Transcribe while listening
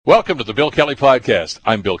Welcome to the Bill Kelly Podcast.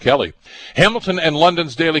 I'm Bill Kelly. Hamilton and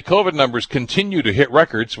London's daily COVID numbers continue to hit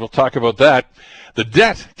records. We'll talk about that. The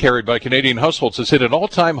debt carried by Canadian households has hit an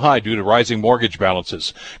all-time high due to rising mortgage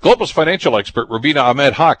balances. Global's financial expert, Rubina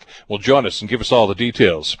Ahmed-Haq, will join us and give us all the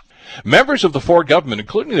details. Members of the Ford government,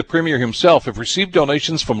 including the Premier himself, have received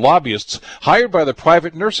donations from lobbyists hired by the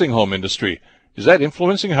private nursing home industry. Is that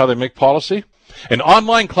influencing how they make policy? And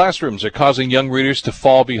online classrooms are causing young readers to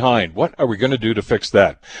fall behind. What are we going to do to fix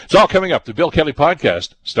that? It's all coming up. The Bill Kelly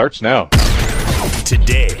Podcast starts now.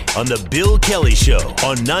 Today on The Bill Kelly Show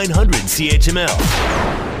on 900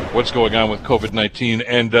 CHML. What's going on with COVID-19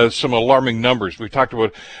 and some alarming numbers. We talked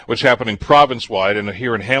about what's happening province-wide, and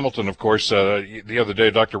here in Hamilton, of course, the other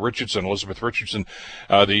day, Dr. Richardson, Elizabeth Richardson,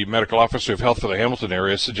 the medical officer of health for the Hamilton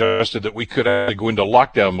area, suggested that we could actually go into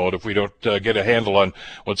lockdown mode if we don't get a handle on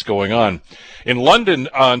what's going on. In London,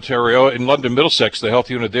 Ontario, in London Middlesex, the health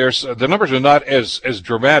unit there, the numbers are not as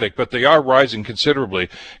dramatic, but they are rising considerably,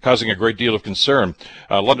 causing a great deal of concern.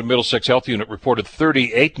 London Middlesex Health Unit reported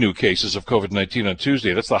 38 new cases of COVID-19 on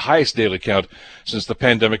Tuesday. That's the highest daily count since the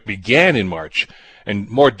pandemic began in March, and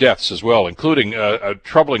more deaths as well, including a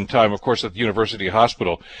troubling time, of course, at the University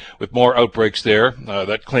Hospital with more outbreaks there.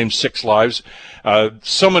 That claims 6 lives.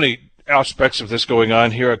 So many aspects of this going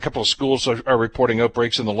on here. A couple of schools are reporting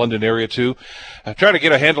outbreaks in the London area too. Trying to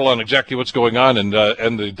get a handle on exactly what's going on and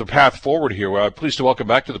the path forward here. Pleased to welcome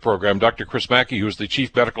back to the program Dr. Chris Mackey, who is the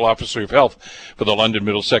Chief Medical Officer of Health for the London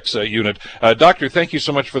Middlesex unit. Doctor, thank you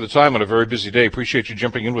so much for the time on a very busy day. Appreciate you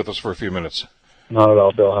jumping in with us for a few minutes. Not at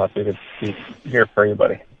all, Bill. Happy to be here for you,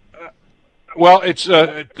 buddy. Well, it's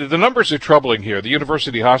the numbers are troubling here. The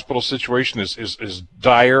University Hospital situation is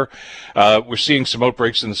dire. We're seeing some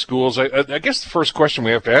outbreaks in the schools. I guess the first question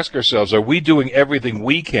we have to ask ourselves, are we doing everything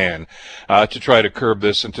we can to try to curb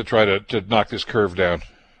this and to try to knock this curve down?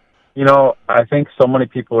 You know, I think so many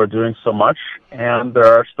people are doing so much, and there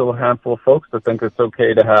are still a handful of folks that think it's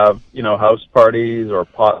okay to have, house parties or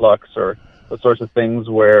potlucks or those sorts of things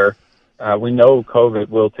where we know COVID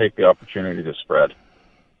will take the opportunity to spread.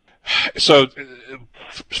 So,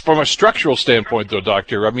 from a structural standpoint, though,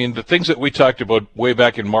 Doctor, I mean, the things that we talked about way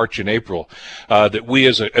back in March and April that we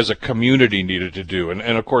as a community needed to do, and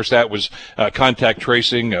of course that was contact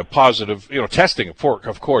tracing, positive, testing,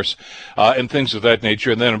 of course, and things of that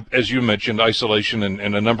nature. And then, as you mentioned, isolation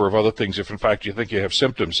and a number of other things, if in fact you think you have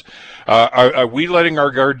symptoms. Are we letting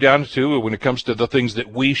our guard down, too, when it comes to the things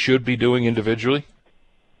that we should be doing individually?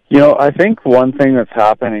 I think one thing that's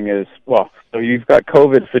happening is, so you've got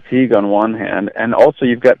COVID fatigue on one hand, and also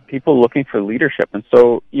you've got people looking for leadership. And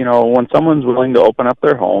so, when someone's willing to open up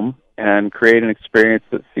their home and create an experience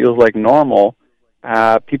that feels like normal,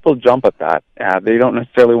 people jump at that. They don't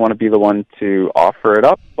necessarily want to be the one to offer it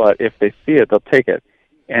up, but if they see it, they'll take it.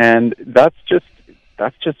 And that's just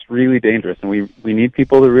really dangerous. And we need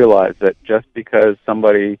people to realize that just because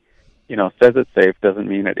somebody, says it's safe doesn't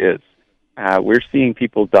mean it is. We're seeing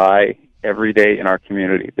people die every day in our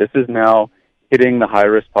community. This is now hitting the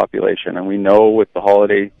high-risk population, and we know with the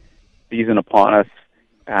holiday season upon us,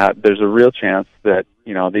 there's a real chance that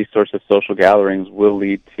these sorts of social gatherings will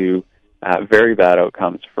lead to very bad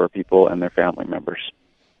outcomes for people and their family members.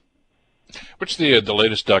 What's the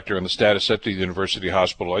latest, Doctor, on the status at the University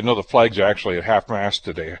Hospital? I know the flags are actually at half-mast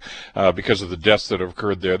today because of the deaths that have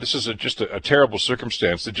occurred there. This is just a terrible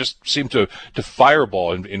circumstance that just seemed to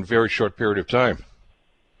fireball in very short period of time.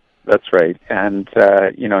 That's right. And,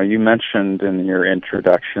 you mentioned in your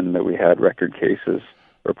introduction that we had record cases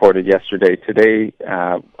reported yesterday. Today,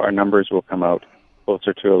 our numbers will come out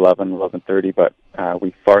closer to 11:30, but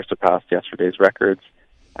we far surpassed yesterday's records.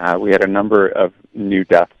 We had a number of new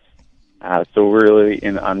deaths. So we're really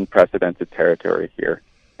in unprecedented territory here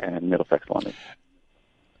in Middlesex, London.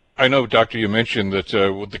 I know, Doctor, you mentioned that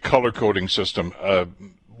with the color coding system,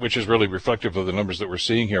 which is really reflective of the numbers that we're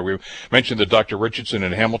seeing here. We mentioned that Dr. Richardson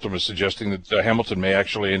in Hamilton was suggesting that Hamilton may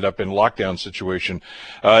actually end up in lockdown situation.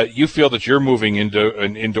 You feel that you're moving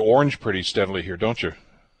into orange pretty steadily here, don't you?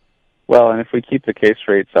 Well, and if we keep the case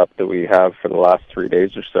rates up that we have for the last 3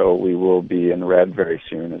 days or so, we will be in red very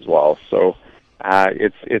soon as well. So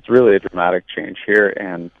it's really a dramatic change here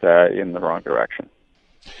and in the wrong direction.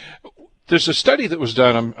 There's a study that was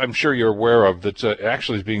done, I'm sure you're aware of, that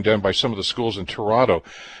actually is being done by some of the schools in Toronto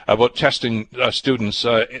about testing students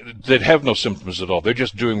that have no symptoms at all. They're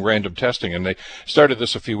just doing random testing, and they started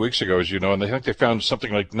this a few weeks ago, as you know, and they think they found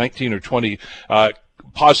something like 19 or 20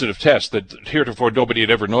 positive tests that heretofore nobody had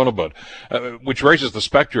ever known about, which raises the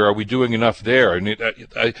specter, are we doing enough there? I mean,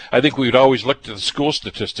 I think we would always look to the school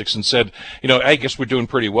statistics and said, I guess we're doing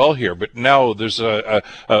pretty well here. But now there's a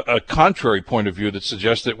contrary point of view that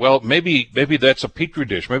suggests that, well, maybe that's a petri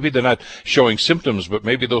dish. Maybe they're not showing symptoms, but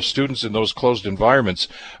maybe those students in those closed environments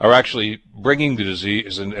are actually bringing the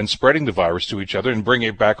disease and spreading the virus to each other and bringing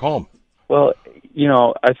it back home. Well,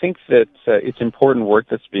 I think that it's important work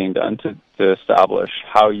that's being done to establish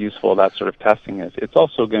how useful that sort of testing is. It's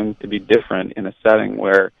also going to be different in a setting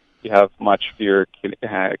where you have much fewer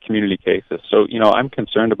community cases. So, I'm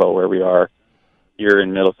concerned about where we are here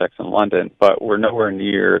in Middlesex and London, but we're nowhere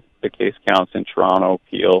near the case counts in Toronto,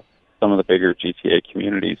 Peel, some of the bigger GTA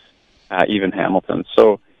communities, even Hamilton.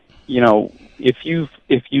 So, if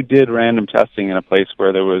you did random testing in a place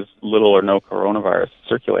where there was little or no coronavirus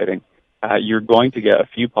circulating, you're going to get a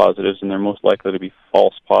few positives, and they're most likely to be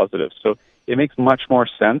false positives. So it makes much more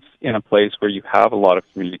sense in a place where you have a lot of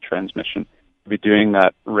community transmission to be doing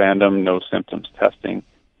that random no symptoms testing,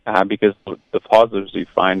 because the positives you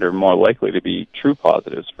find are more likely to be true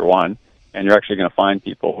positives, for one, and you're actually going to find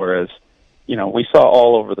people. Whereas, we saw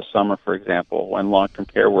all over the summer, for example, when long-term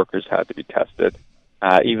care workers had to be tested,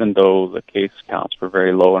 even though the case counts were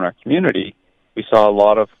very low in our community, we saw a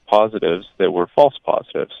lot of positives that were false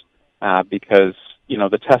positives. Because,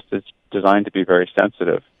 the test is designed to be very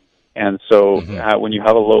sensitive. And so when you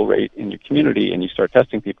have a low rate in your community and you start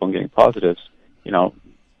testing people and getting positives,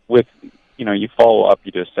 you follow up,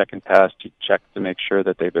 you do a second test, you check to make sure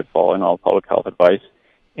that they've been following all public health advice.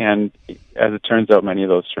 And as it turns out, many of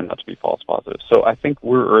those turn out to be false positives. So I think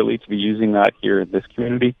we're early to be using that here in this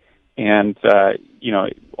community. And,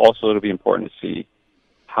 also it'll be important to see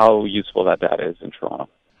how useful that data is in Toronto.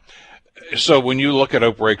 So when you look at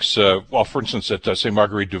outbreaks, for instance, at St.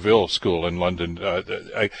 Marguerite Deville School in London,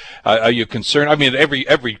 are you concerned? I mean,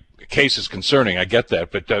 every case is concerning. I get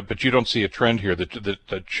that, but you don't see a trend here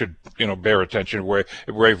that should bear attention, where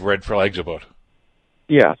wave red flags about.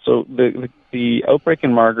 Yeah. So the outbreak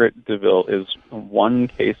in Margaret Deville is one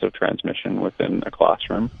case of transmission within a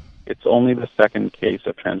classroom. It's only the second case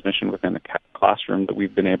of transmission within a classroom that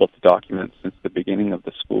we've been able to document since the beginning of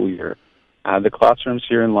the school year. The classrooms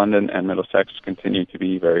here in London and Middlesex continue to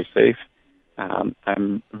be very safe.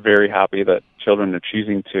 I'm very happy that children are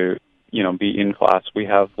choosing to, be in class. We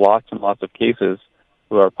have lots and lots of cases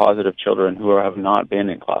who are positive children who have not been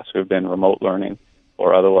in class, who have been remote learning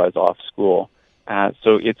or otherwise off school.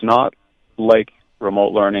 So it's not like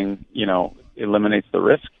remote learning, eliminates the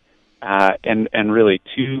risk. And really,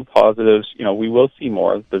 two positives, we will see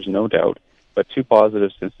more, there's no doubt. But two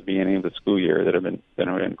positives since the beginning of the school year that have been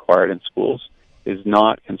acquired in schools is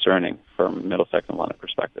not concerning from Middlesex and London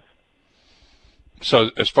perspective.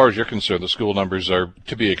 So as far as you're concerned, the school numbers are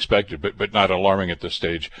to be expected, but not alarming at this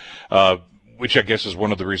stage, which I guess is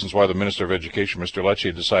one of the reasons why the Minister of Education, Mr.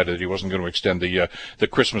 Lecce, decided he wasn't going to extend the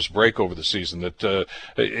Christmas break over the season. That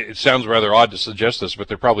it sounds rather odd to suggest this, but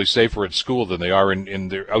they're probably safer at school than they are in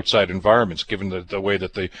their outside environments, given the way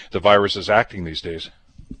that the virus is acting these days.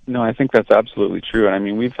 No, I think that's absolutely true. And I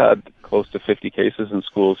mean, we've had close to 50 cases in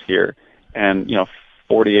schools here, and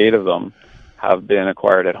 48 of them have been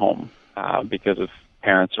acquired at home because of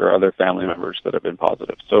parents or other family members that have been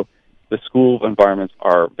positive. So the school environments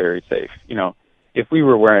are very safe. If we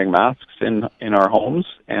were wearing masks in our homes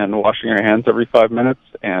and washing our hands every 5 minutes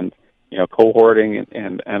and cohorting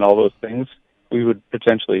and all those things, we would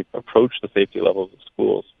potentially approach the safety levels of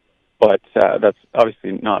schools. But that's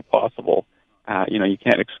obviously not possible. You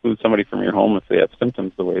can't exclude somebody from your home if they have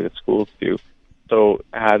symptoms the way that schools do. So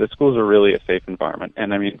the schools are really a safe environment.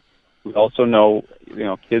 And I mean, we also know,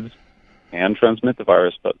 kids can transmit the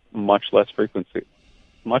virus, but much less frequently.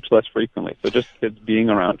 So just kids being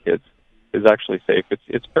around kids is actually safe.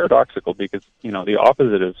 It's paradoxical because, the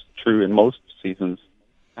opposite is true in most seasons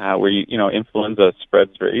where, influenza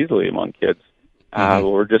spreads very easily among kids.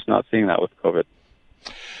 We're just not seeing that with COVID.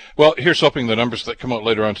 Well, here's hoping the numbers that come out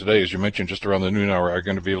later on today, as you mentioned, just around the noon hour, are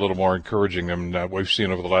going to be a little more encouraging than we've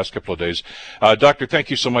seen over the last couple of days. Doctor, thank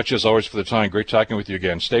you so much, as always, for the time. Great talking with you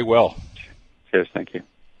again. Stay well. Cheers. Thank you.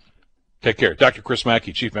 Take care. Dr. Chris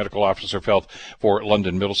Mackey, Chief Medical Officer of Health for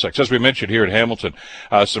London Middlesex. As we mentioned here in Hamilton,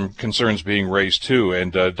 some concerns being raised too,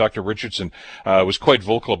 and Dr. Richardson was quite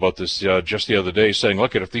vocal about this just the other day, saying,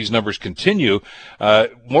 look, if these numbers continue,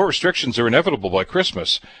 more restrictions are inevitable by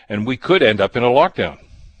Christmas, and we could end up in a lockdown.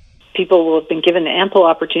 People will have been given ample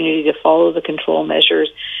opportunity to follow the control measures,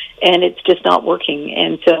 and it's just not working.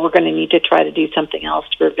 And so we're going to need to try to do something else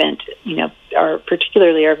to prevent,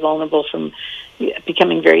 particularly our vulnerable from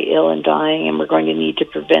becoming very ill and dying, and we're going to need to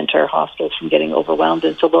prevent our hospitals from getting overwhelmed,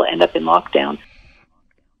 and so we'll end up in lockdown.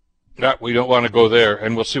 Yeah, we don't want to go there,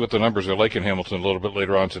 and we'll see what the numbers are like in Hamilton a little bit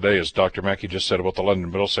later on today, as Dr. Mackey just said about the London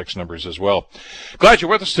Middlesex numbers as well. Glad you're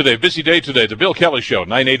with us today. Busy day today. The Bill Kelly Show,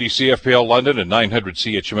 980 CFPL London and 900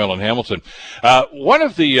 CHML in Hamilton. One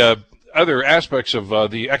of the other aspects of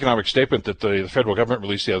the economic statement that the federal government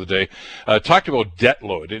released the other day talked about debt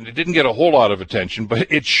load, and it didn't get a whole lot of attention,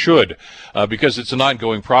 but it should, because it's an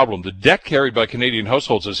ongoing problem. The debt carried by Canadian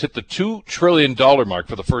households has hit the $2 trillion mark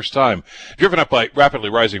for the first time, driven up by rapidly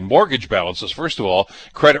rising mortgage balances. First of all,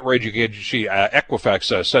 credit rating agency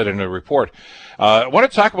Equifax said in a report. I want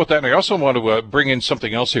to talk about that, and I also want to bring in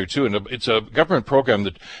something else here, too, and it's a government program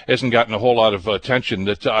that hasn't gotten a whole lot of attention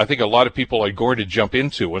that I think a lot of people are going to jump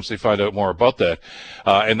into once they find out more about that,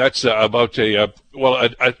 and that's about a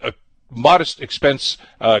modest expense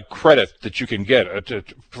credit that you can get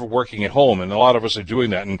for working at home, and a lot of us are doing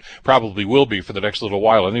that and probably will be for the next little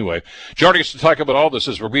while anyway. Joining us to talk about all this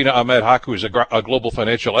is Rubina Ahmed-Haq, who is a global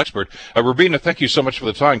financial expert. Rubina, thank you so much for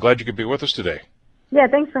the time. Glad you could be with us today. Yeah,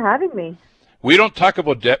 thanks for having me. We don't talk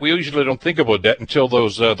about debt. We usually don't think about debt until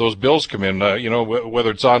those bills come in.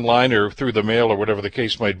 Whether it's online or through the mail or whatever the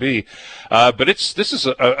case might be. But this is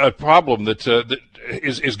a problem that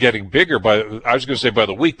is getting bigger by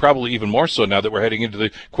the week, probably even more so now that we're heading into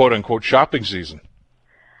the quote unquote shopping season.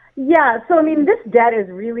 Yeah, so I mean, this debt is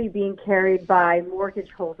really being carried by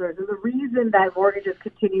mortgage holders, and the reason that mortgages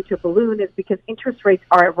continue to balloon is because interest rates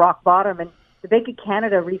are at rock bottom. And the Bank of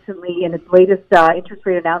Canada recently, in its latest interest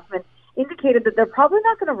rate announcement, indicated that they're probably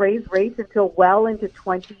not going to raise rates until well into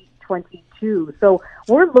 2022. So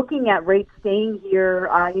we're looking at rates staying here,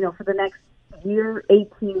 for the next year,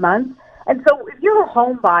 18 months. And so if you're a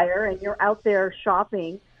home buyer and you're out there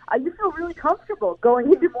shopping, you feel really comfortable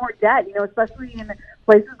going into more debt, especially in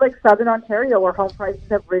places like Southern Ontario where home prices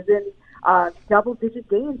have risen double-digit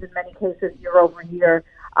gains in many cases year over year.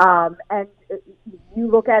 And you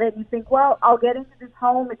look at it and you think, well, I'll get into this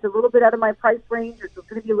home. It's a little bit out of my price range, or it's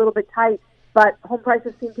going to be a little bit tight. But home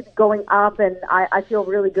prices seem to be going up, and I feel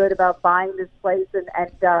really good about buying this place and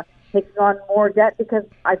taking on more debt because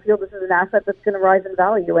I feel this is an asset that's going to rise in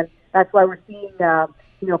value. And that's why we're seeing,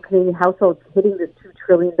 Canadian households hitting this $2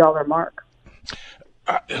 trillion mark.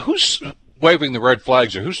 Who's waving the red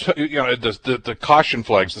flags, or who's the caution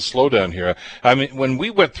flags, the slowdown here? I mean, when we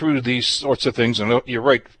went through these sorts of things, and you're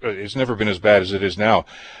right, it's never been as bad as it is now.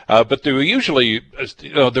 But there were usually,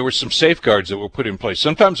 there were some safeguards that were put in place.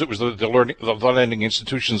 Sometimes it was the lending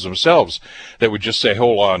institutions themselves that would just say,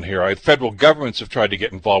 "Hold on here." Federal governments have tried to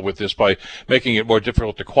get involved with this by making it more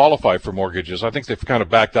difficult to qualify for mortgages. I think they've kind of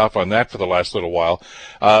backed off on that for the last little while.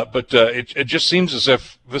 But it just seems as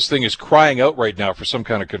if this thing is crying out right now for some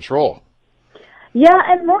kind of control. Yeah,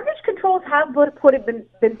 and mortgage controls have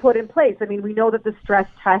been put in place. I mean, we know that the stress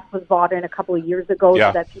test was brought in a couple of years ago,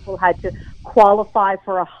 so that people had to qualify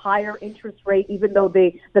for a higher interest rate, even though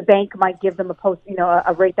the bank might give them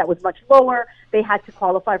a rate that was much lower. They had to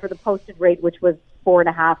qualify for the posted rate, which was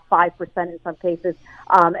 4.5%, 5% in some cases,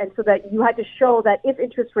 and so that you had to show that if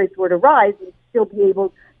interest rates were to rise, you'd still be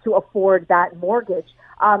able to afford that mortgage.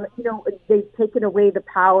 They've taken away the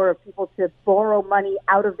power of people to borrow money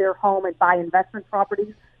out of their home and buy investment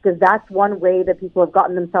properties, because that's one way that people have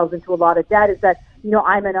gotten themselves into a lot of debt, is that,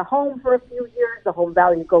 I'm in a home for a few years, the home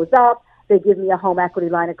value goes up, they give me a home equity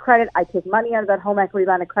line of credit, I take money out of that home equity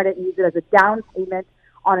line of credit and use it as a down payment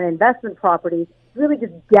on an investment property. Really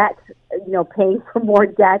just debt, paying for more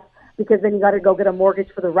debt, because then you got to go get a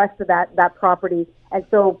mortgage for the rest of that property. And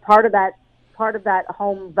so part of that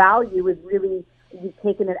home value is really you've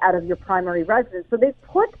taken it out of your primary residence. So they've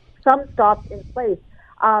put some stops in place.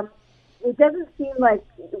 It doesn't seem like,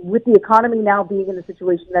 with the economy now being in the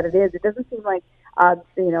situation that it is, it doesn't seem like,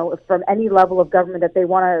 from any level of government that they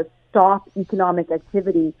want to stop economic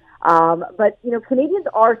activity. But Canadians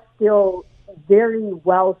are still very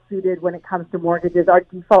well suited when it comes to mortgages. Our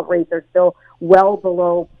default rates are still well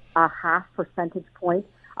below a 0.5 percentage point.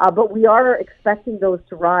 But we are expecting those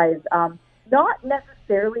to rise. Not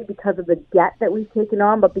necessarily because of the debt that we've taken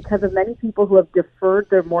on, but because of many people who have deferred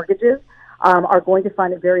their mortgages are going to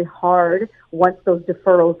find it very hard once those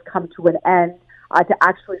deferrals come to an end to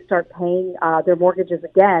actually start paying their mortgages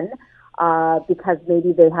again because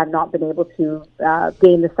maybe they have not been able to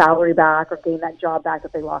gain the salary back or gain that job back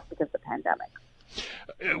that they lost because of the pandemic.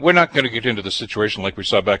 We're not going to get into the situation like we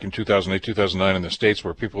saw back in 2008, 2009 in the States,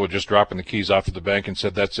 where people were just dropping the keys off at the bank and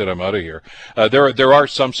said, "That's it, I'm out of here." There are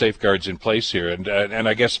some safeguards in place here, and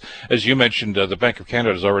I guess, as you mentioned, the Bank of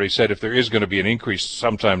Canada has already said if there is going to be an increase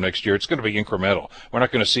sometime next year, it's going to be incremental. We're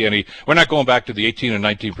not going to see any. We're not going back to the 18 and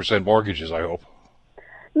 19% mortgages, I hope.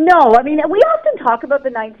 No, I mean, we often talk about the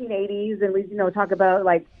 1980s, and we talk about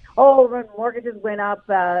like oh, when mortgages went up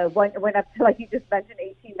to, like you just mentioned,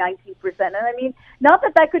 18, 19%. And I mean, not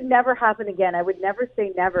that could never happen again. I would never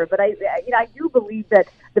say never, but I do believe that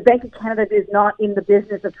the Bank of Canada is not in the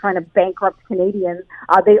business of trying to bankrupt Canadians.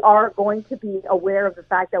 They are going to be aware of the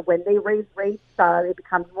fact that when they raise rates, it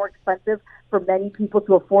becomes more expensive for many people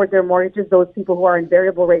to afford their mortgages, those people who are in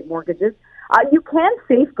variable rate mortgages. You can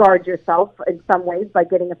safeguard yourself in some ways by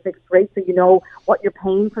getting a fixed rate so you know what you're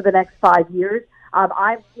paying for the next 5 years.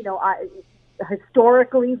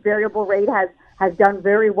 Historically, variable rate has done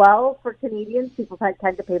very well for Canadians. People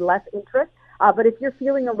tend to pay less interest. But if you're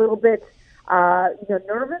feeling a little bit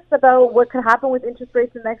nervous about what could happen with interest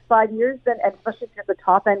rates in the next 5 years, then, and especially if you're at the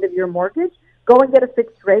top end of your mortgage, go and get a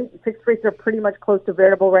fixed rate. Fixed rates are pretty much close to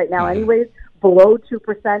variable right now anyways, below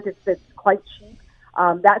 2%. It's quite cheap.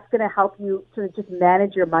 That's going to help you to just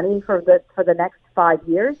manage your money for the next 5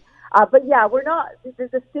 years. But yeah, we're not.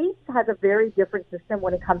 The state has a very different system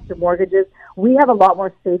when it comes to mortgages. We have a lot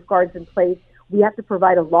more safeguards in place. We have to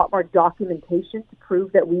provide a lot more documentation to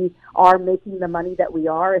prove that we are making the money that we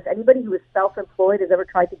are. If anybody who is self-employed has ever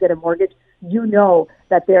tried to get a mortgage, you know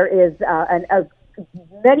that there is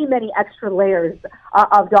many extra layers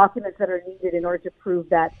of documents that are needed in order to prove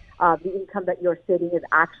that the income that you're stating is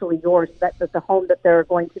actually yours, that the home that they're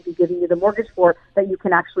going to be giving you the mortgage for, that you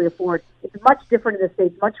can actually afford. It's much different in the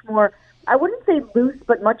States, much more, I wouldn't say loose,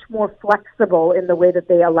 but much more flexible in the way that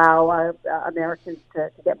they allow Americans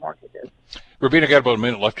to get mortgages. Rubina, got about a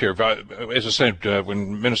minute left here. As I said,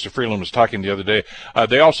 when Minister Freeland was talking the other day,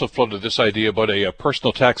 they also floated this idea about a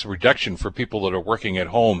personal tax reduction for people that are working at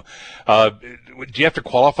home. Do you have to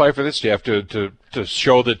qualify for this? Do you have to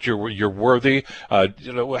show that you're worthy?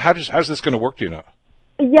 How's this going to work? Do you know?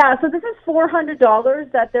 Yeah, so this is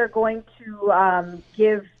 $400 that they're going to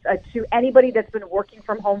give to anybody that's been working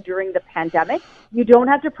from home during the pandemic. You don't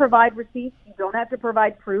have to provide receipts. You don't have to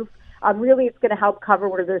provide proof. Really, it's going to help cover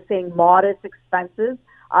what they're saying modest expenses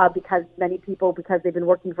because many people, because they've been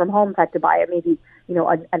working from home, had to buy maybe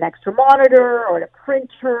an extra monitor or a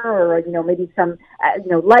printer or maybe some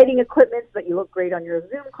lighting equipment so that you look great on your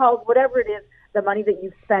Zoom calls. Whatever it is, the money that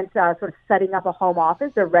you've spent sort of setting up a home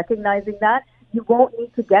office, they're recognizing that. You won't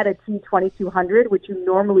need to get a T2200, which you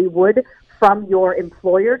normally would from your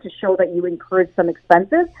employer to show that you incurred some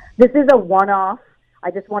expenses. This is a one-off. I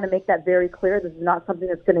just want to make that very clear. This is not something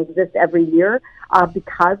that's going to exist every year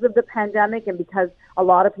because of the pandemic and because a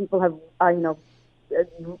lot of people have,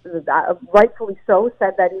 rightfully so,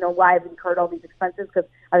 said that, why I've incurred all these expenses because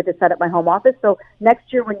I had to set up my home office. So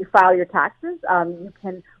next year when you file your taxes, you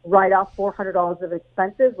can write off $400 of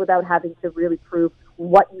expenses without having to really prove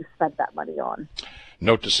what you spent that money on.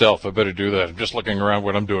 Note to self, I better do that. I'm just looking around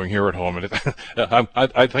what I'm doing here at home, and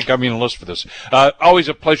I think I'm in a list for this. Always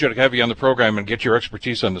a pleasure to have you on the program and get your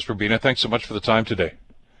expertise on this, Rubina. Thanks so much for the time today.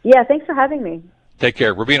 Yeah, thanks for having me. Take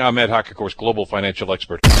care. Rubina Ahmed-Haq, of course, global financial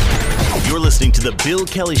expert. You're listening to the Bill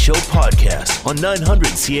Kelly Show podcast on 900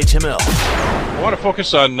 CHML. I want to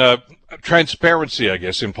focus on transparency, I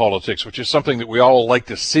guess, in politics, which is something that we all like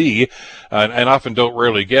to see and often don't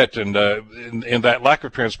really get. And in that lack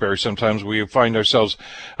of transparency, sometimes we find ourselves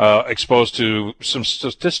exposed to some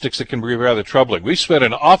statistics that can be rather troubling. We spent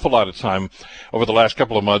an awful lot of time over the last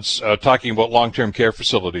couple of months talking about long-term care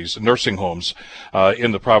facilities, nursing homes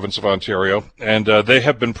in the province of Ontario. And there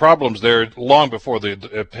have been problems there long before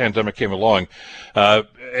the pandemic came along.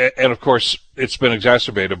 And, of course, it's been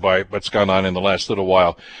exacerbated by what's gone on in the last little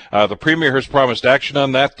while. The Premier has promised action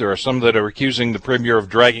on that. There are some that are accusing the Premier of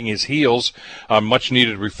dragging his heels on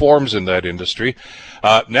much-needed reforms in that industry.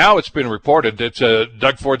 Now it's been reported that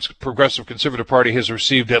Doug Ford's Progressive Conservative Party has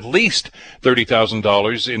received at least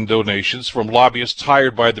 $30,000 in donations from lobbyists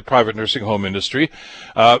hired by the private nursing home industry.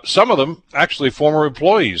 Some of them actually former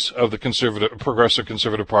employees of the Progressive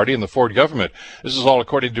Conservative Party and the Ford government. This is all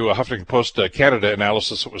according to a Huffington Post Canada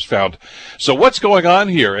analysis that was found. So what's going on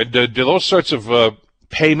here? And do those sorts of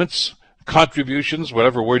payments, contributions,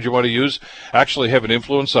 whatever word you want to use, actually have an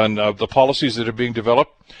influence on the policies that are being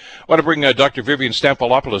developed? I want to bring Dr. Vivian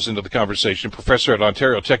Stampolopoulos into the conversation, professor at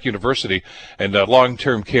Ontario Tech University and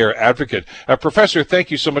long-term care advocate. Professor,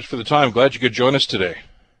 thank you so much for the time. Glad you could join us today.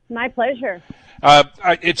 My pleasure.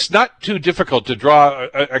 It's not too difficult to draw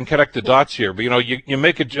and connect the dots here, but you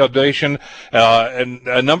make a donation, and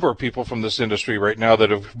a number of people from this industry right now that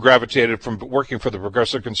have gravitated from working for the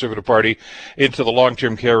Progressive Conservative Party into the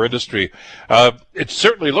long-term care industry. It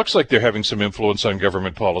certainly looks like they're having some influence on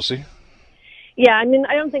government policy. Yeah, I mean,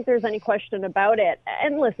 I don't think there's any question about it.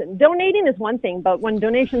 And listen, donating is one thing, but when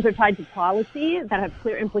donations are tied to policy that have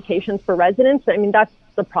clear implications for residents, I mean, that's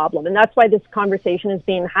the problem. And that's why this conversation is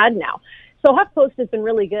being had now. So HuffPost has been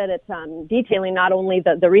really good at detailing not only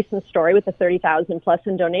the recent story with the 30,000 plus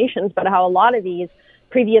in donations, but how a lot of these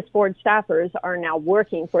previous board staffers are now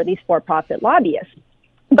working for these for-profit lobbyists.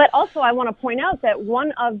 But also I want to point out that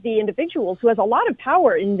one of the individuals who has a lot of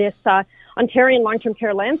power in this Ontarian long-term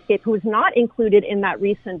care landscape, who was not included in that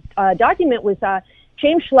recent document, was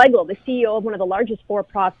James Schlegel, the CEO of one of the largest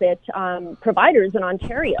for-profit providers in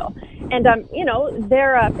Ontario. And,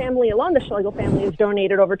 their family alone, the Schlegel family, has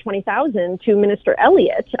donated over $20,000 to Minister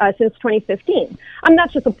Elliott since 2015.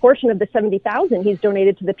 That's just a portion of the $70,000 he's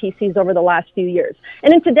donated to the PCs over the last few years.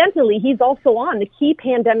 And incidentally, he's also on the key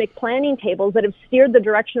pandemic planning tables that have steered the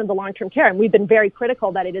direction of the long-term care. And we've been very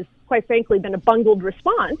critical that it has, quite frankly, been a bungled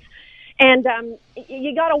response. And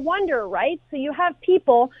you got to wonder, right? So you have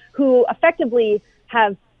people who effectively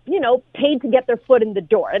have, paid to get their foot in the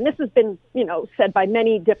door. And this has been, said by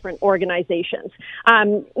many different organizations.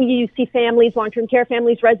 You see families, long-term care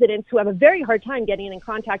families, residents who have a very hard time getting in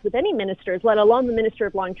contact with any ministers, let alone the Minister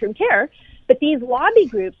of Long-Term Care. But these lobby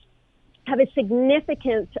groups have a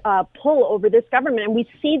significant pull over this government. And we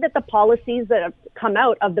see that the policies that have come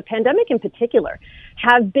out of the pandemic in particular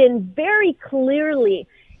have been very clearly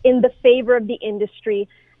in the favor of the industry,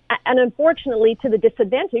 and unfortunately to the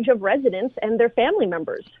disadvantage of residents and their family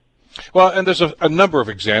members. Well, and there's a number of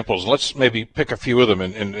examples. Let's maybe pick a few of them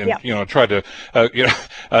and try to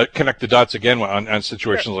connect the dots again on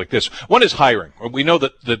situations like this. One is hiring. We know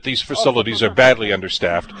that these facilities are badly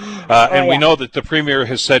understaffed, and we know that the Premier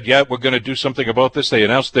has said, we're going to do something about this. They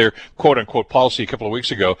announced their quote-unquote policy a couple of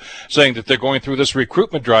weeks ago, saying that they're going through this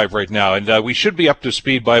recruitment drive right now, and we should be up to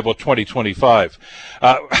speed by about 2025.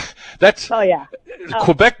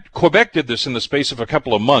 Quebec did this in the space of a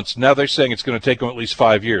couple of months. Now they're saying it's going to take them at least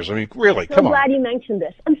 5 years. I mean, really, come on. I'm so glad you mentioned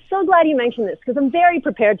this. I'm so glad you mentioned this because I'm very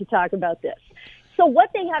prepared to talk about this. So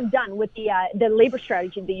what they have done with the labor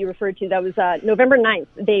strategy that you referred to, that was November 9th,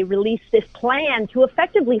 they released this plan to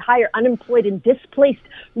effectively hire unemployed and displaced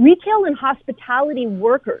retail and hospitality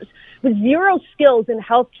workers with zero skills in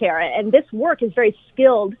healthcare. And this work is very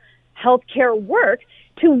skilled healthcare work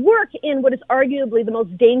to work in what is arguably the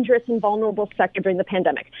most dangerous and vulnerable sector during the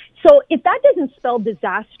pandemic. So if that doesn't spell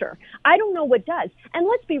disaster, I don't know what does. And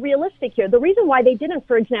let's be realistic here. The reason why they didn't,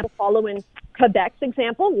 for example, follow in Quebec's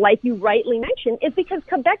example, like you rightly mentioned, is because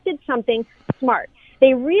Quebec did something smart.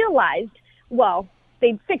 They realized,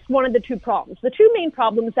 they fixed one of the two problems. The two main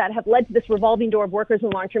problems that have led to this revolving door of workers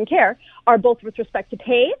in long-term care are both with respect to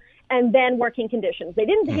pay and then working conditions. They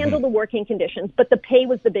didn't handle the working conditions, but the pay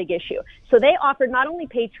was the big issue. So they offered not only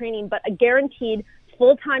paid training, but a guaranteed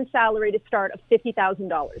full-time salary to start of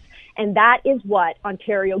 $50,000. And that is what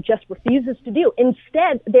Ontario just refuses to do.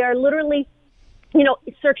 Instead, they are literally,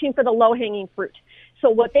 searching for the low-hanging fruit. So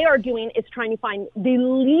what they are doing is trying to find the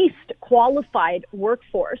least qualified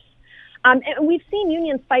workforce. And we've seen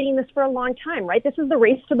unions fighting this for a long time, right? This is the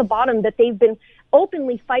race to the bottom that they've been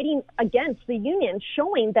openly fighting against the unions,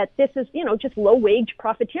 showing that this is, just low-wage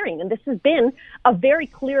profiteering. And this has been a very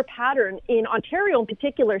clear pattern in Ontario in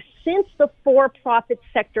particular since the for-profit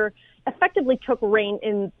sector effectively took reign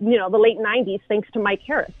in, the late 90s, thanks to Mike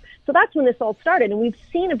Harris. So that's when this all started. And we've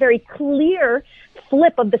seen a very clear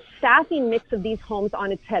flip of the staffing mix of these homes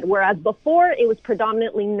on its head, whereas before it was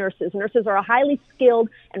predominantly nurses. Nurses are a highly skilled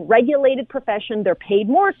and regulated profession. They're paid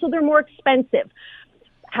more, so they're more expensive.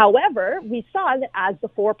 However, we saw that as the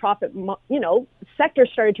for-profit, sector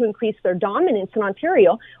started to increase their dominance in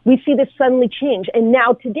Ontario, we see this suddenly change. And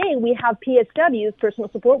now today we have PSWs, personal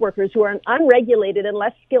support workers, who are an unregulated and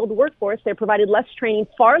less skilled workforce. They're provided less training,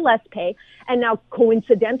 far less pay. And now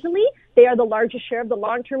coincidentally, they are the largest share of the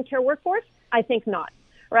long-term care workforce? I think not.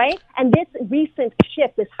 Right? And this recent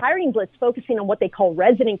shift, this hiring blitz focusing on what they call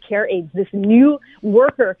resident care aides, this new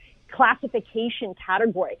worker classification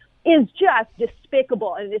category, is just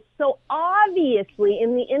despicable. And it is so obviously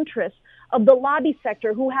in the interest of the lobby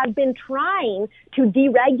sector, who have been trying to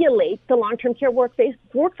deregulate the long-term care workforce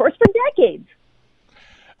for decades.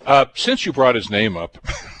 Since you brought his name up,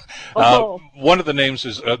 one of the names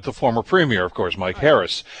is the former Premier, of course, Mike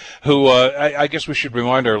Harris, who I guess we should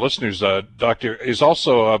remind our listeners, Doctor, is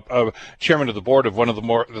also chairman of the board of one of the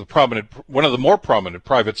more prominent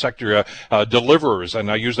private sector deliverers, and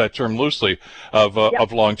I use that term loosely,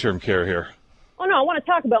 of long-term care here. Oh, no, I want to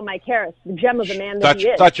talk about Mike Harris, the gem of a man that he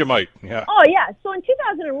is. Thought you might, yeah. Oh, yeah. So in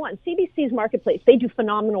 2001, CBC's Marketplace, they do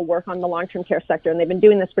phenomenal work on the long-term care sector, and they've been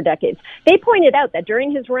doing this for decades. They pointed out that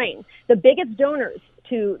during his reign, the biggest donors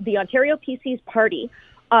to the Ontario PCs party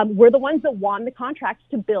were the ones that won the contracts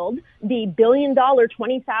to build the $1 billion,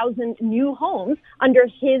 20,000 new homes under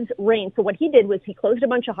his reign. So what he did was he closed a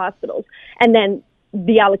bunch of hospitals, and then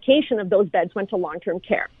the allocation of those beds went to long-term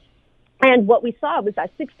care. And what we saw was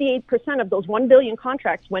that 68% of those 1 billion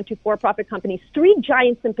contracts went to for-profit companies, 3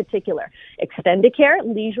 giants in particular, Extendicare,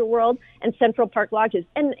 Leisure World, and Central Park Lodges.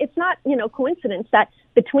 And it's not, coincidence that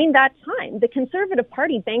between that time, the Conservative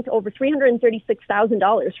Party banked over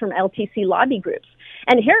 $336,000 from LTC lobby groups.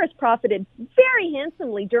 And Harris profited very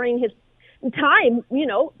handsomely during his time,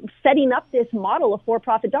 setting up this model of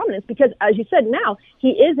for-profit dominance, because as you said, now he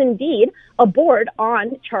is indeed a board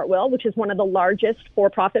on Chartwell, which is one of the largest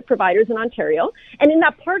for-profit providers in Ontario. And in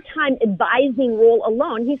that part-time advising role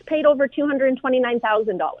alone, he's paid over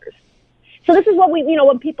 $229,000. So this is what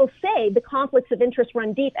when people say the conflicts of interest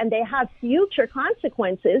run deep and they have future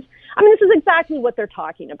consequences, this is exactly what they're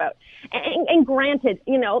talking about. And granted,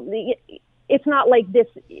 it's not like this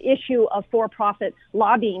issue of for-profit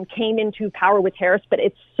lobbying came into power with Harris, but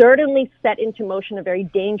it's certainly set into motion a very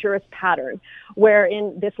dangerous pattern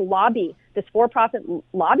wherein this for-profit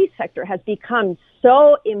lobby sector has become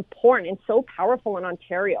so important and so powerful in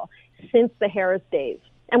Ontario since the Harris days.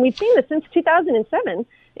 And we've seen this since 2007.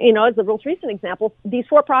 As the most recent example, these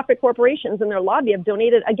for-profit corporations and their lobby have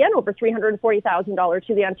donated, again, over $340,000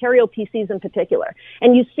 to the Ontario PCs in particular.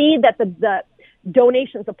 And you see that the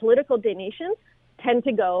donations, the political donations, tend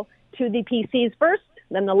to go to the PCs first,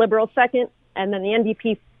 then the Liberals second, and then the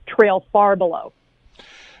NDP trail far below.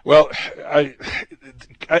 Well,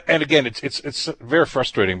 and again, it's very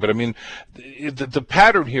frustrating, but the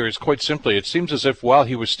pattern here is quite simply, it seems as if while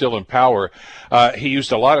he was still in power, he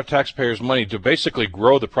used a lot of taxpayers' money to basically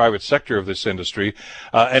grow the private sector of this industry,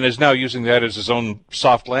 and is now using that as his own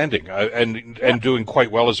soft landing, and doing quite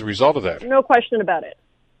well as a result of that. No question about it.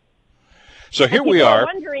 So here we are.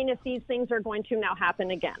 Wondering if these things are going to now happen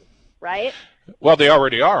again, right? Well, they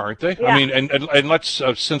already are, aren't they? Yeah. And let's,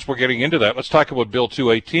 since we're getting into that, let's talk about Bill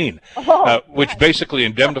 218, which basically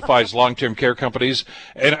indemnifies long-term care companies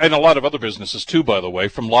and a lot of other businesses too, by the way,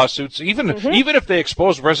 from lawsuits. Even if they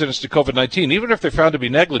expose residents to COVID-19, even if they're found to be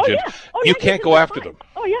negligent, you can't go after them.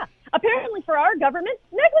 Oh, yeah. Apparently for our government,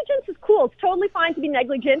 negligence is cool. It's totally fine to be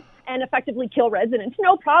negligent and effectively kill residents.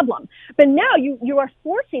 No problem. But now you are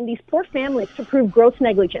forcing these poor families to prove gross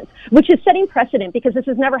negligence, which is setting precedent because this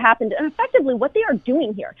has never happened. And effectively what they are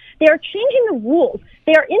doing here, they are changing the rules.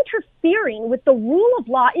 They are interfering with the rule of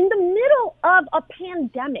law in the middle of a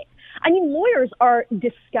pandemic. Lawyers are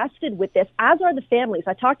disgusted with this, as are the families.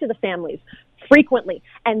 I talk to the families frequently,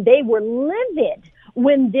 and they were livid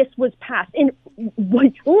when this was passed in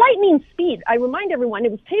lightning speed. I remind everyone,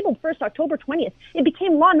 it was tabled first October 20th. It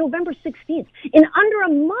became law November 16th. In under a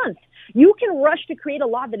month, you can rush to create a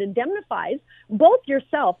law that indemnifies both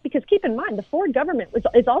yourself, because keep in mind, the Ford government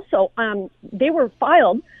is also, a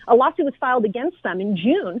lawsuit was filed against them in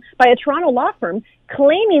June by a Toronto law firm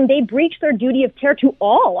claiming they breached their duty of care to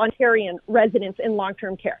all Ontarian residents in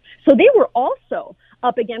long-term care. So they were also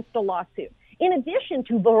up against a lawsuit, in addition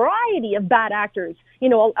to a variety of bad actors,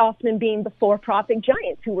 often being the for-profit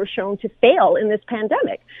giants who were shown to fail in this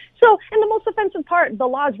pandemic. So, and the most offensive part, the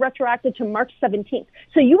law is retroactive to March 17th.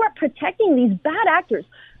 So you are protecting these bad actors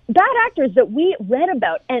that we read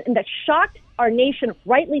about and that shocked our nation,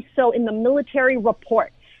 rightly so, in the military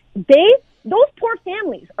report. Those poor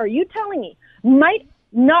families, are you telling me, might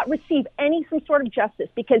not receive some sort of justice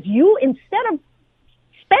because you, instead of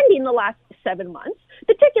spending the last 7 months,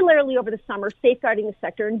 particularly over the summer, safeguarding the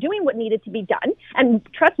sector and doing what needed to be done. And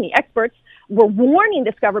trust me, experts were warning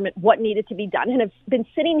this government what needed to be done and have been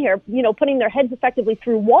sitting here, putting their heads effectively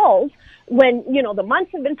through walls when, the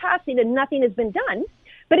months have been passing and nothing has been done.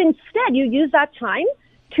 But instead, you use that time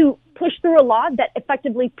to push through a law that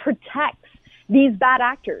effectively protects these bad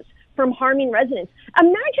actors from harming residents.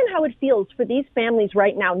 Imagine how it feels for these families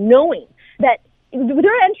right now, knowing that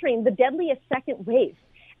they're entering the deadliest second wave,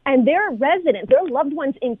 and their residents, their loved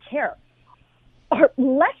ones in care, are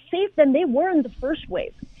less safe than they were in the first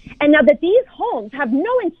wave. And now that these homes have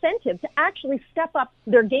no incentive to actually step up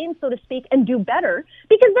their game, so to speak, and do better,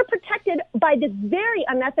 because they're protected by this very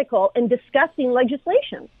unethical and disgusting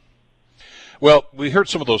legislation. Well, we heard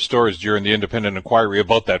some of those stories during the independent inquiry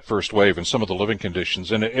about that first wave and some of the living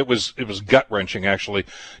conditions, and it was gut-wrenching, actually,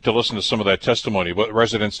 to listen to some of that testimony about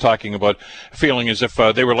residents talking about feeling as if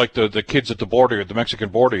they were like the kids at the border, at the Mexican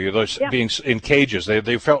border, being in cages.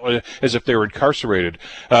 They felt as if they were incarcerated.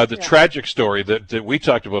 The tragic story that we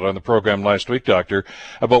talked about on the program last week, Doctor,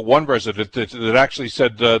 about one resident that actually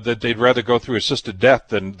said that they'd rather go through assisted death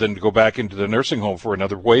than go back into the nursing home for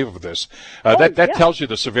another wave of this. That tells you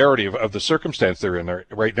the severity of the circumstance they're in there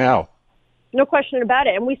right now. No question about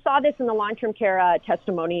it. And we saw this in the long-term care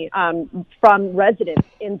testimony from residents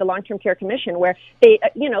in the Long-Term Care Commission where they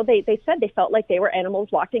said they felt like they were animals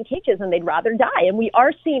locked in cages and they'd rather die. And we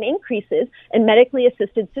are seeing increases in medically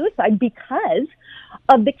assisted suicide because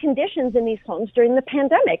of the conditions in these homes during the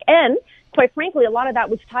pandemic. And quite frankly, a lot of that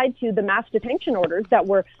was tied to the mass detention orders that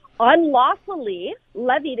were unlawfully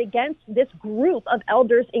levied against this group of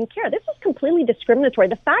elders in care. This is completely discriminatory.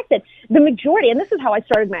 The fact that the majority, and this is how I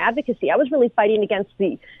started my advocacy, I was really fighting against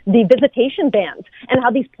the visitation bans and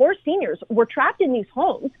how these poor seniors were trapped in these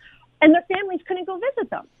homes and their families couldn't go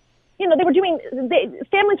visit them. You know,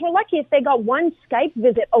 families were lucky if they got one Skype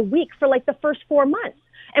visit a week for like the first 4 months.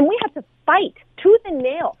 And we had to fight tooth and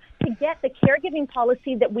nail to get the caregiving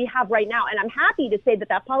policy that we have right now. And I'm happy to say that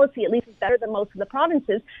that policy at least is better than most of the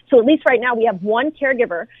provinces. So at least right now we have one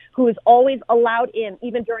caregiver who is always allowed in,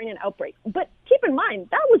 even during an outbreak. But keep in mind,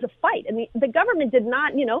 that was a fight. And the government did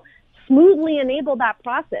not, smoothly enable that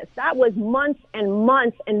process. That was months and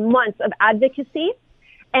months and months of advocacy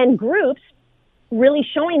and groups really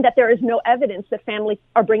showing that there is no evidence that families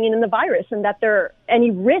are bringing in the virus and that there are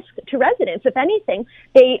any risk to residents. If anything,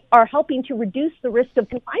 they are helping to reduce the risk of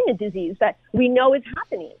confinement disease that we know is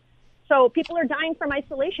happening. So people are dying from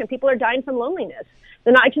isolation. People are dying from loneliness.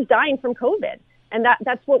 They're not just dying from COVID. And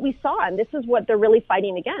that's what we saw. And this is what they're really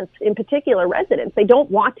fighting against, in particular residents. They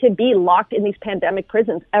don't want to be locked in these pandemic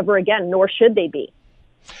prisons ever again, nor should they be.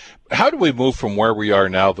 How do we move from where we are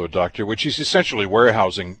now, though, Doctor, which is essentially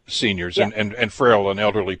warehousing seniors and frail and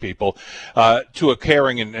elderly people, to a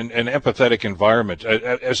caring and empathetic environment,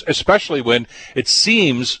 especially when it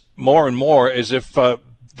seems more and more as if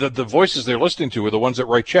the voices they're listening to are the ones that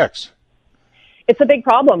write checks? It's a big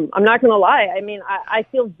problem. I'm not going to lie. I mean, I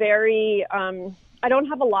feel very I don't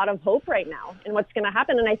have a lot of hope right now in what's going to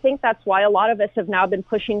happen. And I think that's why a lot of us have now been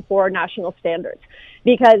pushing for national standards.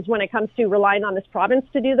 Because when it comes to relying on this province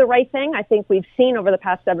to do the right thing, I think we've seen over the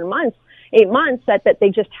past 8 months, that they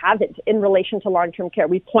just haven't in relation to long-term care.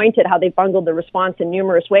 We pointed how they bungled the response in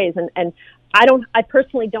numerous ways. And I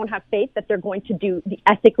personally don't have faith that they're going to do the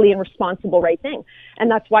ethically and responsible right thing.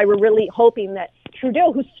 And that's why we're really hoping that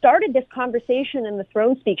Trudeau, who started this conversation in the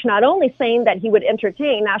throne speech, not only saying that he would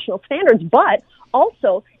entertain national standards, but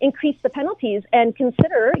also increase the penalties and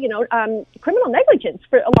consider, criminal negligence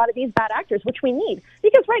for a lot of these bad actors, which we need.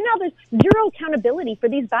 Because right now there's zero accountability for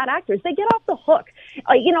these bad actors. They get off the hook.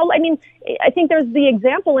 I think there's the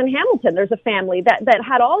example in Hamilton. There's a family that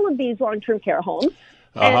had all of these long-term care homes.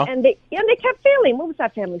 And they kept failing. What was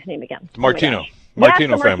that family's name again? Martino.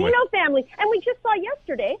 Martino family. Martino family. And we just saw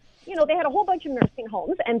yesterday, they had a whole bunch of nursing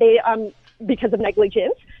homes, and they, because of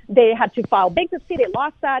negligence, they had to file bankruptcy. They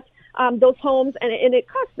lost those homes, and it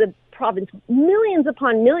cost the province millions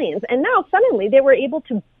upon millions. And now suddenly they were able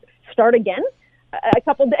to start again a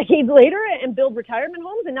couple decades later and build retirement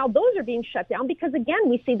homes, and now those are being shut down because, again,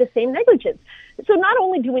 we see the same negligence. So not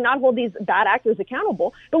only do we not hold these bad actors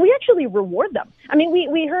accountable, but we actually reward them. I mean,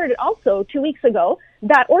 we heard also 2 weeks ago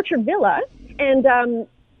that Orchard Villa and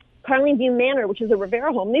Carling View Manor, which is a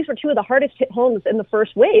Rivera home, these were two of the hardest hit homes in the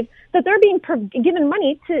first wave, that they're being given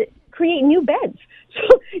money to create new beds.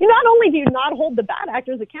 So not only do you not hold the bad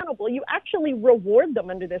actors accountable, you actually reward them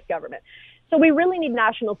under this government. So we really need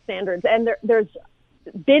national standards. And there's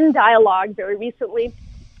been dialogue very recently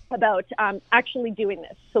about actually doing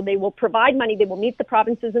this. So they will provide money, they will meet the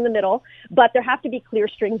provinces in the middle, but there have to be clear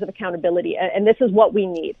strings of accountability. And this is what we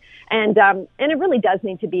need. And it really does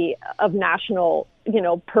need to be of national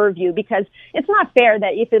purview, because it's not fair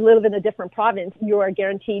that if you live in a different province, you are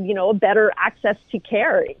guaranteed, better access to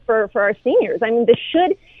care for our seniors. I mean,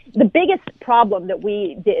 the biggest problem that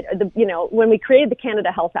we did, when we created the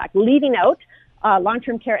Canada Health Act, leaving out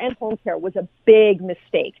long-term care and home care was a big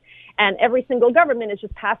mistake. And every single government has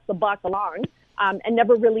just passed the buck along and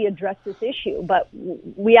never really addressed this issue. But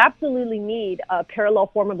we absolutely need a parallel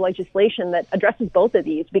form of legislation that addresses both of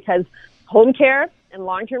these, because home care and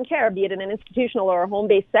long-term care, be it in an institutional or a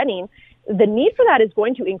home-based setting, the need for that is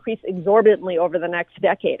going to increase exorbitantly over the next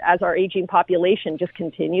decade as our aging population just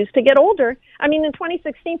continues to get older. I mean, in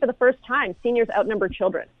 2016, for the first time, seniors outnumber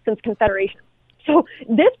children since Confederation. So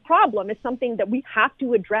this problem is something that we have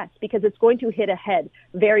to address, because it's going to hit ahead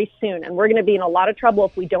very soon, and we're going to be in a lot of trouble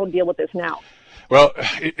if we don't deal with this now. Well,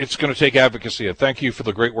 it's going to take advocacy, and thank you for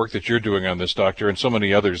the great work that you're doing on this, Doctor, and so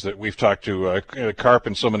many others that we've talked to, Carp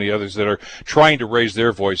and so many others that are trying to raise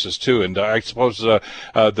their voices too. And I suppose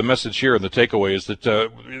the message here and the takeaway is that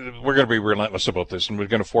we're going to be relentless about this, and we're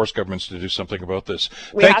going to force governments to do something about this.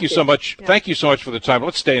 Thank you so much. Yeah. Thank you so much for the time.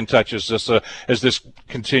 Let's stay in touch as this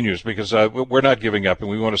continues, because we're not giving up, and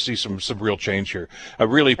we want to see some real change here. I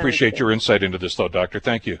really appreciate your insight into this, though, Doctor.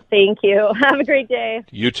 Thank you. Thank you. Have a great day.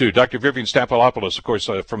 You too. Dr. Vivian Stample Mihalopoulos, of course,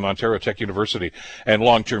 from Ontario Tech University, and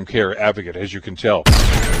long-term care advocate, as you can tell.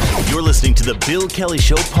 You're listening to the Bill Kelly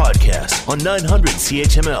Show podcast on 900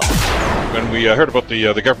 CHML. When we heard about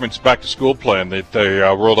the government's back-to-school plan that they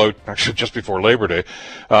rolled out actually just before Labor Day,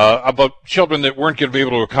 about children that weren't going to be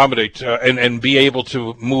able to accommodate and be able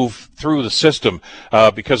to move through the system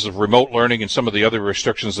because of remote learning and some of the other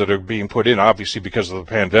restrictions that are being put in, obviously because of the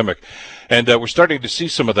pandemic. And we're starting to see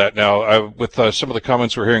some of that now with some of the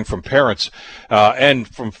comments we're hearing from parents and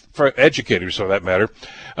from educators, for that matter,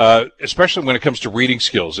 especially when it comes to reading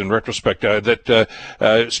skills. In retrospect, that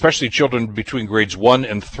especially children between grades 1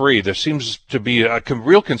 and 3, there seems to be a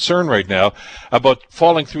real concern right now about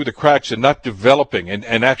falling through the cracks and not developing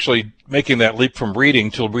and actually making that leap from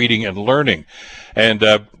reading to reading and learning. And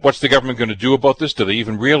what's the government going to do about this? Do they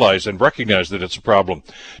even realize and recognize that it's a problem?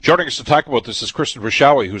 Joining us to talk about this is Kristen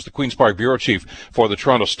Rishawi, who's the Queen's Park Bureau Chief for the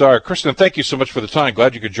Toronto Star. Kristen, thank you so much for the time.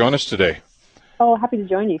 Glad you could join us today. Oh, happy to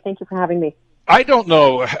join you. Thank you for having me. I don't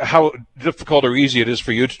know how difficult or easy it is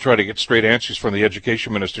for you to try to get straight answers from the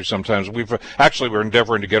education minister sometimes. We're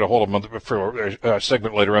endeavoring to get a hold of him for a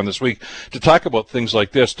segment later on this week to talk about things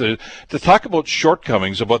like this, to talk about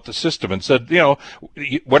shortcomings about the system, and said,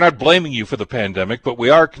 we're not blaming you for the pandemic, but we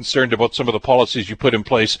are concerned about some of the policies you put in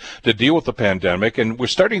place to deal with the pandemic, and we're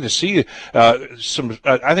starting to see some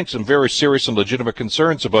very serious and legitimate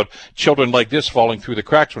concerns about children like this falling through the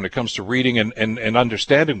cracks when it comes to reading and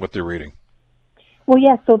understanding what they're reading. Well,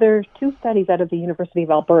 yes, so there's 2 studies out of the University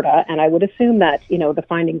of Alberta, and I would assume that, the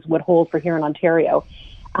findings would hold for here in Ontario.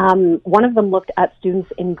 One of them looked at students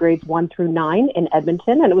in grades 1 through 9 in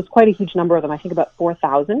Edmonton, and it was quite a huge number of them, I think about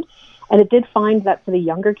 4,000. And it did find that for the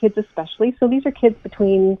younger kids especially, so these are kids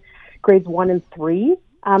between grades 1 and 3,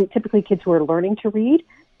 typically kids who are learning to read,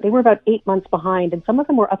 they were about 8 months behind, and some of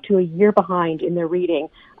them were up to a year behind in their reading,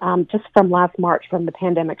 just from last March, from the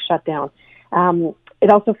pandemic shutdown. It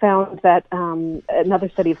also found that another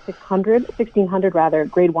study of 1,600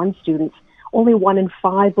 grade 1 students, only 1 in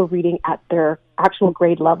 5 were reading at their actual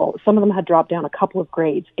grade level. Some of them had dropped down a couple of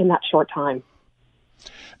grades in that short time.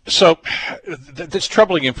 So that's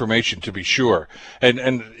troubling information, to be sure.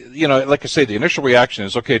 And like I say, the initial reaction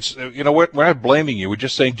is, okay, it's, we're not blaming you. We're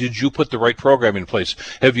just saying, did you put the right program in place?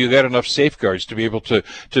 Have you got enough safeguards to be able to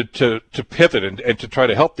pivot and to try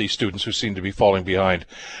to help these students who seem to be falling behind?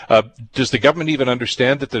 Does the government even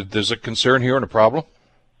understand that there's a concern here and a problem?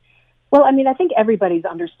 Well, I think everybody's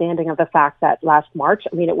understanding of the fact that last March,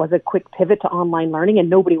 it was a quick pivot to online learning and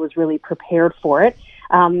nobody was really prepared for it.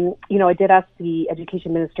 I did ask the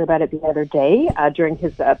education minister about it the other day during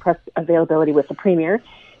his press availability with the premier.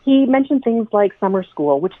 He mentioned things like summer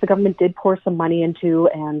school, which the government did pour some money into,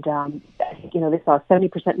 and they saw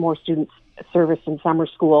 70% more students serviced in summer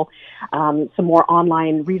school, some more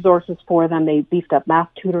online resources for them. They beefed up math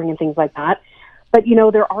tutoring and things like that. But,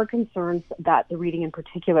 there are concerns that the reading in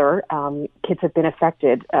particular, kids have been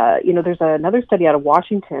affected. There's another study out of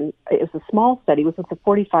Washington. It was a small study. It was with the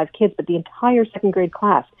 45 kids, but the entire second grade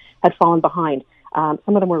class had fallen behind.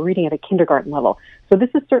 Some of them were reading at a kindergarten level. So this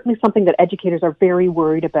is certainly something that educators are very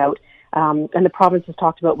worried about. And the province has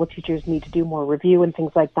talked about what teachers need to do more review and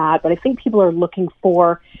things like that. But I think people are looking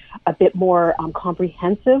for a bit more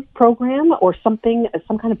comprehensive program or some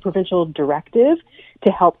kind of provincial directive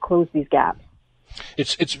to help close these gaps.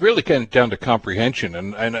 It's really kind of down to comprehension,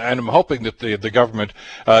 and I'm hoping that the government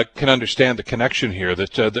can understand the connection here.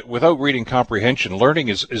 That without reading comprehension, learning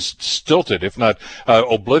is stilted, if not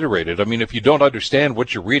obliterated. If you don't understand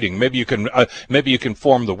what you're reading, maybe you can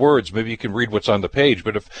form the words, maybe you can read what's on the page,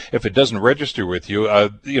 but if it doesn't register with you,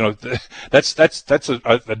 that's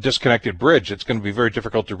a disconnected bridge. It's going to be very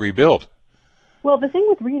difficult to rebuild. Well, the thing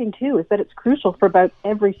with reading, too, is that it's crucial for about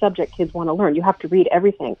every subject kids want to learn. You have to read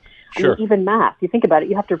everything. Sure. Even math, you think about it,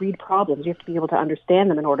 you have to read problems. You have to be able to understand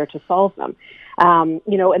them in order to solve them. And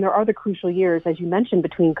there are the crucial years, as you mentioned,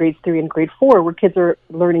 between grades 3 and grade 4, where kids are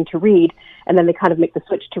learning to read, and then they kind of make the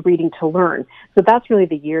switch to reading to learn. So that's really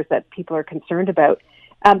the years that people are concerned about.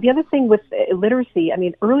 The other thing with literacy,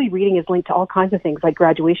 early reading is linked to all kinds of things, like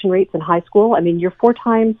graduation rates in high school. You're 4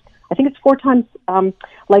 times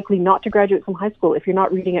likely not to graduate from high school if you're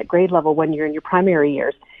not reading at grade level when you're in your primary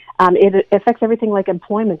years. It affects everything like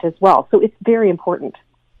employment as well. So it's very important.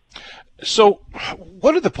 So,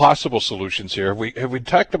 what are the possible solutions here? Have we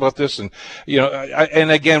talked about this? And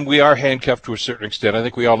and again, we are handcuffed to a certain extent. I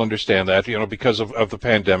think we all understand that, because of the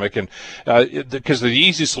pandemic, and because the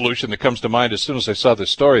easy solution that comes to mind as soon as I saw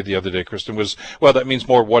this story the other day, Kristen, was, well, that means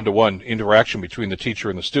more one-to-one interaction between the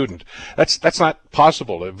teacher and the student. That's not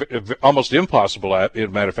possible, almost impossible, as a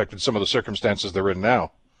matter of fact, in some of the circumstances they're in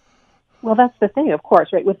now. Well, that's the thing, of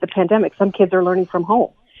course, right? With the pandemic, some kids are learning from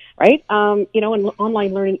home. right? And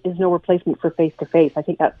online learning is no replacement for face-to-face. I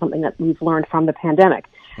think that's something that we've learned from the pandemic.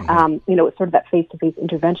 It's sort of that face-to-face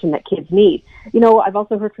intervention that kids need. I've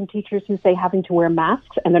also heard from teachers who say having to wear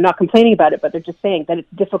masks, and they're not complaining about it, but they're just saying that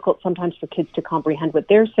it's difficult sometimes for kids to comprehend what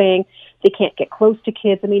they're saying. They can't get close to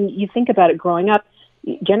kids. I mean, you think about it growing up,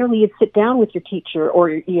 generally you'd sit down with your teacher or,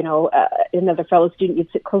 another fellow student,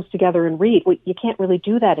 you'd sit close together and read. Well, you can't really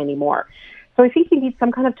do that anymore. So I think you need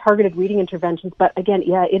some kind of targeted reading interventions. But again,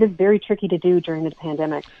 it is very tricky to do during the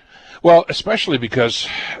pandemic. Well, especially because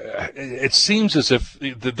it seems as if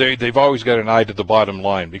they've always got an eye to the bottom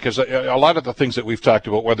line, because a lot of the things that we've talked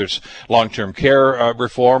about, whether it's long-term care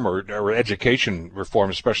reform or education reform,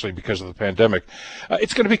 especially because of the pandemic,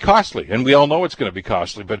 it's going to be costly, and we all know it's going to be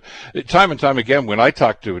costly. But time and time again, when I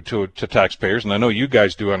talk to taxpayers, and I know you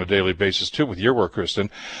guys do on a daily basis too with your work, Kristen,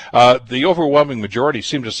 the overwhelming majority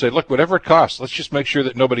seem to say, look, whatever it costs, let's just make sure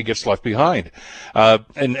that nobody gets left behind.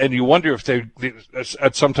 And you wonder if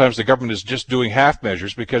sometimes the government is just doing half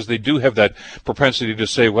measures, because they do have that propensity to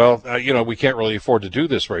say, well, we can't really afford to do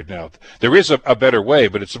this right now. There is a better way,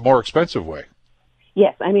 but it's a more expensive way.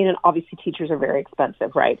 Yes, I mean, and obviously teachers are very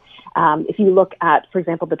expensive, right? If you look at, for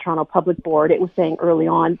example, the Toronto Public Board, it was saying early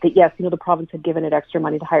on that, yes, the province had given it extra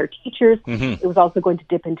money to hire teachers. It was also going to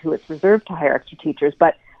dip into its reserve to hire extra teachers,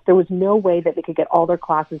 but there was no way that they could get all their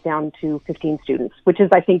classes down to 15 students, which is,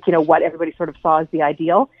 I think, what everybody sort of saw as the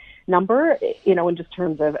ideal number, in just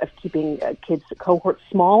terms of keeping kids' cohorts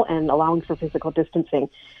small and allowing for physical distancing.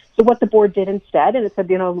 So what the board did instead, and it said,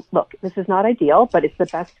 look, this is not ideal, but it's the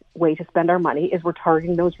best way to spend our money, is we're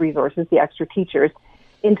targeting those resources, the extra teachers,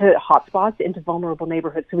 into hotspots, into vulnerable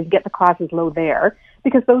neighborhoods, so we can get the classes low there,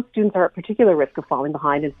 because those students are at particular risk of falling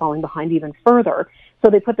behind and falling behind even further. So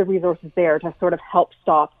they put the resources there to sort of help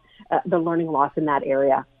stop the learning loss in that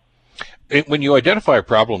area. When you identify a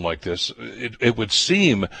problem like this, it would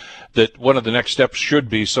seem that one of the next steps should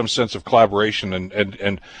be some sense of collaboration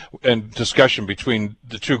and discussion between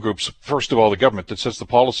the two groups. First of all, the government that sets the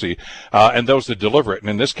policy, and those that deliver it. And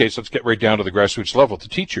in this case, let's get right down to the grassroots level, the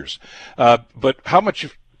teachers. But how much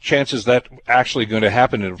chance is that actually going to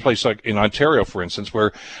happen in a place like in Ontario, for instance,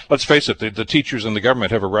 where, let's face it, the teachers and the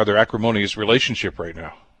government have a rather acrimonious relationship right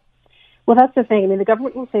now? Well, that's the thing. I mean, the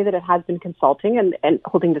government will say that it has been consulting and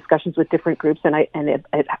holding discussions with different groups, and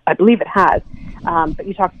I believe it has. But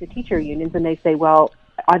you talk to the teacher unions, and they say, well,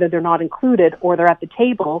 either they're not included or they're at the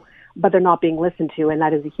table, but they're not being listened to, and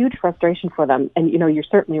that is a huge frustration for them. And you're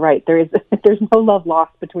certainly right. There's no love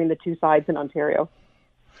lost between the two sides in Ontario.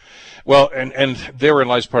 Well, and therein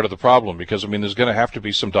lies part of the problem, because, there's going to have to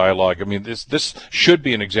be some dialogue. This should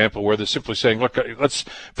be an example where they're simply saying, look, let's,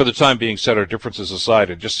 for the time being, set our differences aside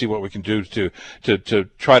and just see what we can do to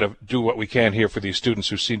try to do what we can here for these students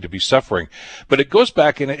who seem to be suffering. But it goes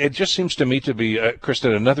back, and it just seems to me to be,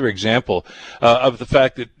 Kristen, another example of the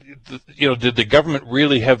fact that, did the government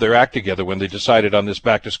really have their act together when they decided on this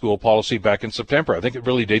back-to-school policy back in September? I think it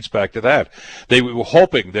really dates back to that. They were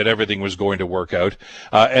hoping that everything was going to work out,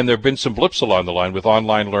 and there have been some blips along the line with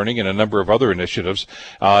online learning and a number of other initiatives.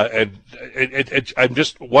 And I'm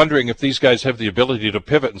just wondering if these guys have the ability to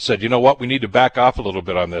pivot and said, you know what, we need to back off a little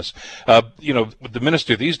bit on this. The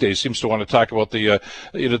minister these days seems to want to talk about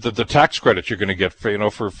the tax credits you're going to get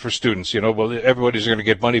for students. Well, everybody's going to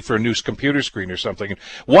get money for a new computer screen or something.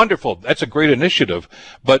 Wonderful. That's a great initiative,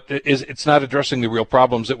 but it's not addressing the real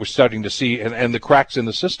problems that we're starting to see and the cracks in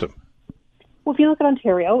the system. Well, if you look at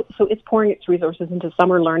Ontario, so it's pouring its resources into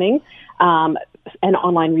summer learning and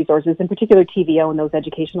online resources, in particular TVO and those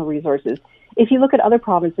educational resources. If you look at other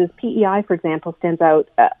provinces, PEI, for example, stands out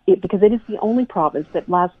because it is the only province that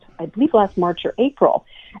last March or April,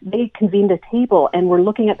 they convened a table and were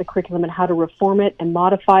looking at the curriculum and how to reform it and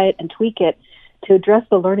modify it and tweak it to address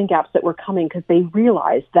the learning gaps that were coming, because they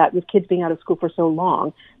realized that with kids being out of school for so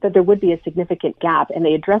long, that there would be a significant gap, and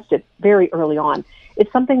they addressed it very early on.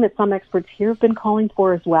 It's something that some experts here have been calling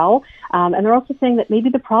for as well, and they're also saying that maybe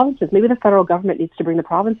the federal government needs to bring the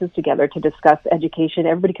provinces together to discuss education.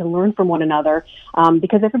 Everybody can learn from one another,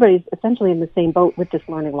 because everybody's essentially in the same boat with this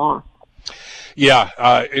learning loss.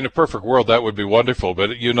 Yeah, in a perfect world, that would be wonderful.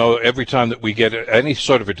 But, every time that we get any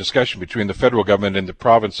sort of a discussion between the federal government and the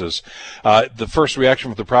provinces, the first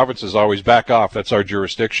reaction from the provinces is always back off. That's our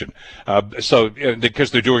jurisdiction.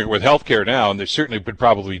 Because they're doing it with healthcare now, and they certainly would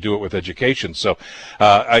probably do it with education. So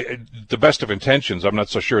the best of intentions, I'm not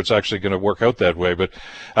so sure it's actually going to work out that way. But,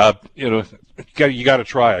 you got to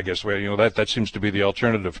try, I guess. That seems to be the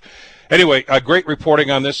alternative. Anyway, great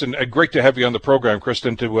reporting on this, and great to have you on the program,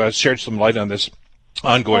 Kristen, to shed some light on this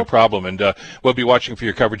ongoing problem. And we'll be watching for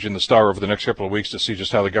your coverage in the Star over the next couple of weeks to see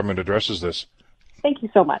just how the government addresses this. Thank you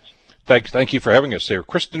so much. Thank you for having us there.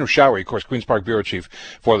 Kristen Showery, of course, Queen's Park Bureau Chief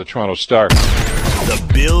for the Toronto Star.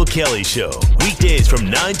 The Bill Kelly Show, weekdays from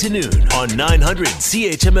 9 to noon on 900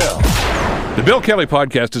 CHML. The Bill Kelly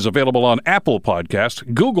Podcast is available on Apple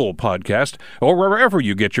Podcast, Google Podcast, or wherever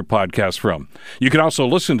you get your podcasts from. You can also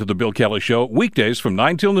listen to The Bill Kelly Show weekdays from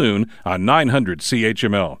 9 till noon on 900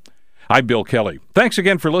 CHML. I'm Bill Kelly. Thanks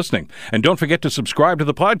again for listening. And don't forget to subscribe to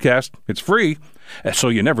the podcast. It's free, so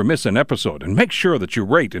you never miss an episode. And make sure that you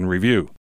rate and review.